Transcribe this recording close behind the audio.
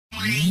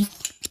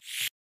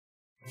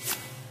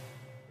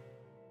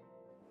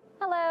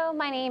Hello,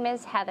 my name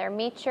is Heather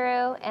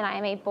Mitru, and I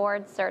am a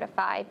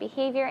board-certified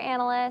behavior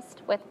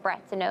analyst with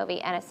Brett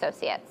Zenovi and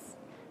Associates.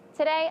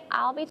 Today,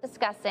 I'll be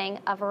discussing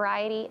a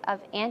variety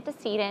of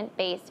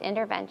antecedent-based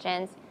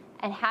interventions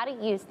and how to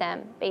use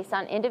them based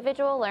on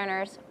individual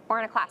learners or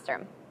in a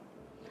classroom.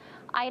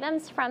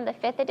 Items from the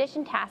 5th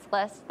edition task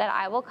list that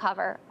I will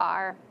cover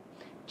are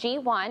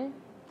G1,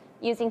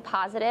 using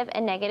positive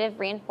and negative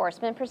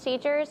reinforcement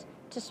procedures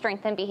to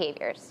strengthen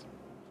behaviors.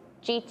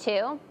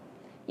 G2,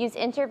 use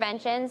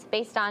interventions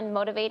based on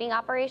motivating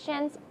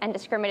operations and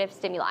discriminative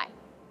stimuli.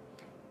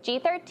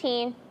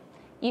 G13,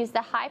 use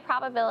the high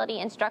probability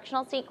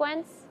instructional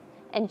sequence.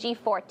 And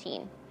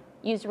G14,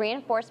 use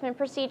reinforcement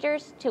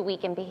procedures to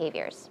weaken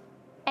behaviors.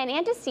 An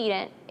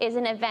antecedent is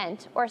an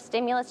event or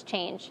stimulus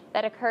change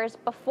that occurs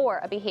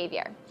before a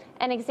behavior.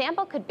 An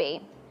example could be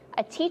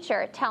a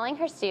teacher telling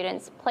her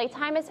students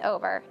playtime is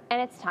over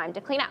and it's time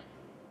to clean up.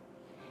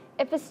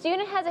 If a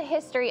student has a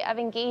history of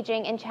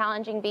engaging in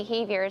challenging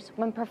behaviors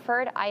when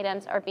preferred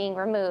items are being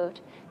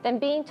removed, then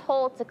being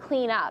told to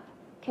clean up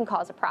can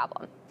cause a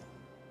problem.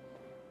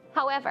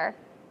 However,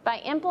 by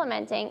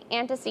implementing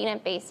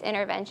antecedent-based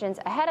interventions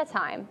ahead of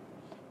time,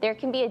 there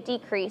can be a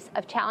decrease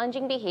of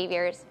challenging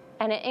behaviors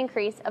and an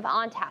increase of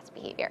on-task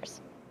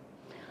behaviors.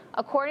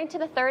 According to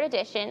the 3rd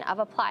edition of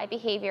Applied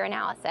Behavior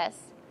Analysis,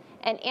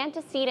 an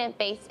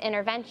antecedent-based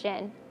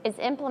intervention is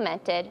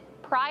implemented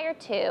prior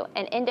to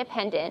and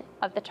independent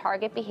of the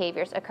target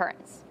behavior's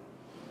occurrence.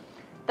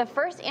 The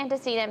first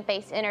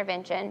antecedent-based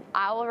intervention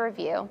I will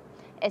review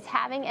is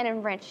having an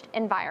enriched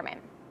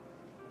environment.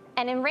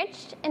 An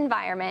enriched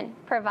environment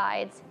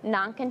provides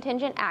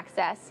non-contingent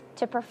access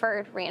to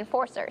preferred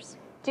reinforcers.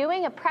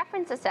 Doing a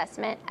preference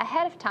assessment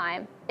ahead of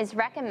time is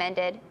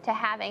recommended to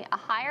having a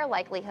higher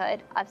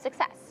likelihood of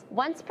success.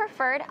 Once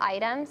preferred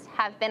items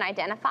have been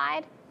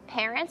identified,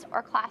 parents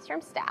or classroom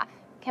staff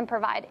can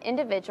provide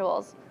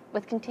individuals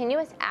with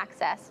continuous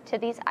access to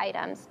these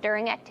items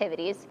during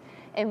activities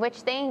in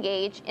which they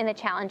engage in the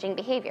challenging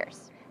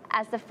behaviors.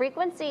 As the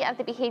frequency of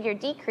the behavior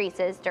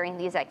decreases during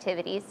these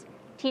activities,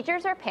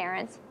 teachers or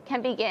parents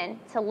can begin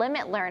to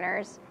limit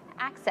learners'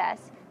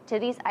 access to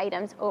these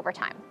items over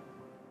time.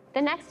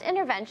 The next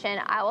intervention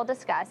I will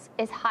discuss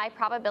is high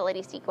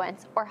probability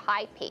sequence, or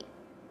high P.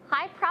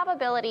 High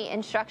probability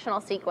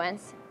instructional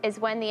sequence is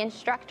when the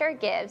instructor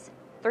gives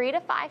 3 to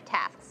 5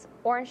 tasks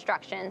or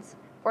instructions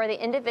for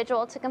the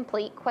individual to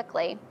complete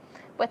quickly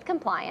with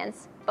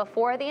compliance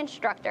before the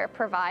instructor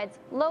provides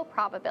low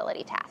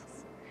probability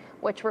tasks,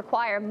 which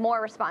require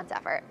more response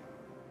effort.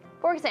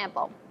 For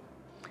example,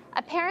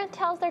 a parent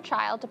tells their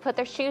child to put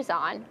their shoes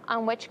on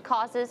which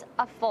causes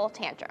a full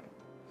tantrum.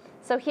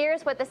 So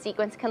here's what the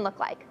sequence can look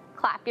like.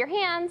 Clap your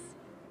hands.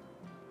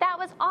 That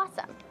was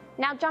awesome.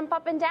 Now jump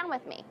up and down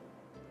with me.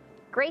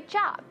 Great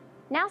job.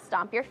 Now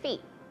stomp your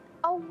feet.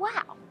 Oh,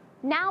 wow.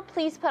 Now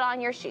please put on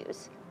your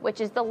shoes,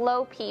 which is the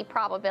low P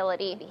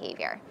probability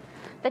behavior.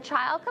 The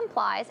child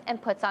complies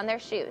and puts on their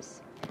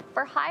shoes.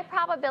 For high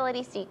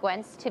probability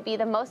sequence to be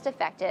the most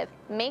effective,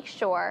 make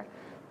sure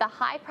the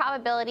high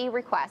probability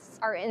requests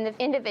are in the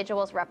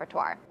individual's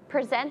repertoire.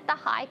 Present the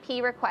high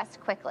P request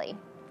quickly.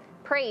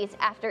 Praise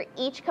after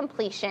each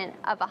completion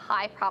of a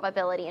high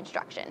probability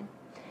instruction.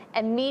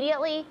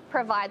 Immediately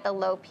provide the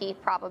low P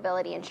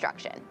probability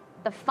instruction.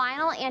 The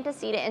final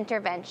antecedent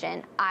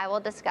intervention I will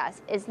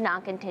discuss is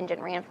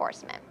non-contingent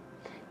reinforcement.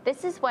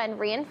 This is when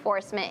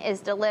reinforcement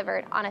is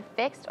delivered on a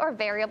fixed or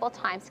variable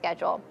time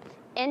schedule,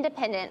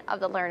 independent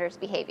of the learner's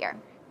behavior.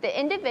 The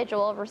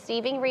individual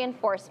receiving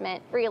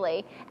reinforcement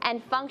freely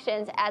and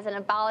functions as an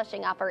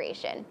abolishing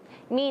operation,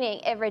 meaning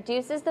it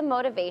reduces the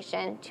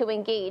motivation to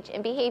engage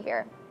in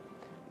behavior.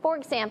 For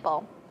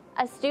example,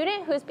 a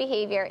student whose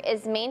behavior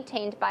is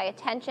maintained by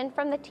attention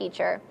from the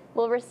teacher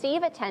will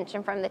receive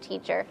attention from the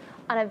teacher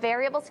on a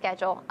variable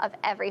schedule of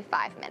every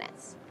 5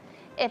 minutes.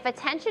 If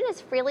attention is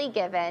freely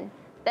given,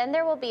 then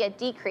there will be a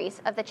decrease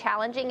of the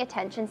challenging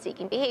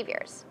attention-seeking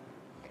behaviors.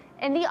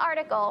 In the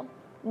article,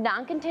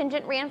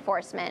 Non-Contingent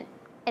Reinforcement,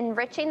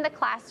 Enriching the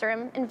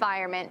Classroom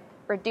Environment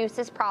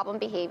Reduces Problem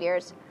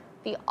Behaviors,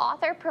 the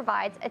author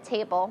provides a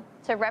table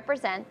to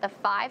represent the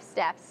 5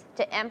 steps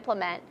to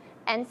implement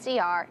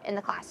NCR in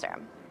the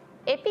classroom.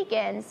 It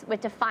begins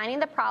with defining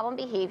the problem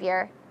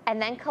behavior and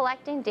then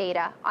collecting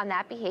data on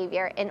that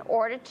behavior in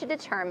order to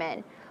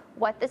determine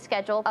what the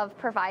schedule of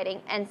providing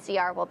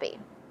NCR will be,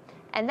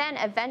 and then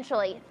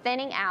eventually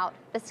thinning out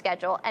the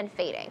schedule and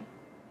fading.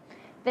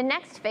 The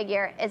next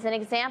figure is an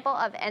example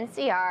of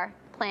NCR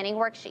planning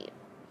worksheet.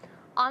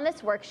 On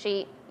this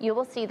worksheet, you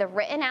will see the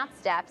written out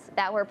steps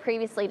that were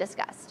previously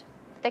discussed.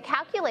 The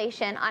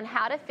calculation on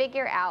how to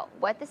figure out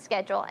what the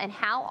schedule and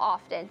how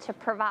often to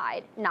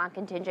provide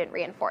non-contingent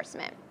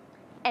reinforcement.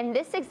 In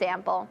this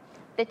example,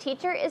 the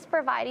teacher is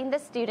providing the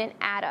student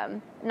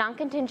Adam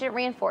non-contingent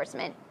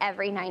reinforcement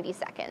every 90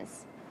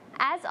 seconds.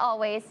 As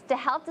always, to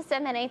help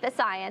disseminate the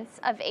science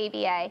of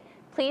ABA,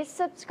 please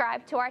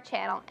subscribe to our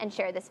channel and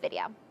share this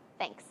video.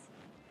 Thanks.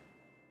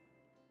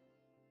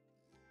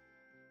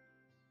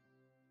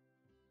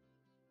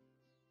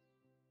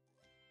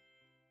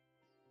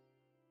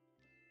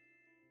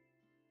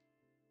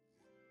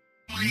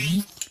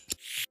 morning.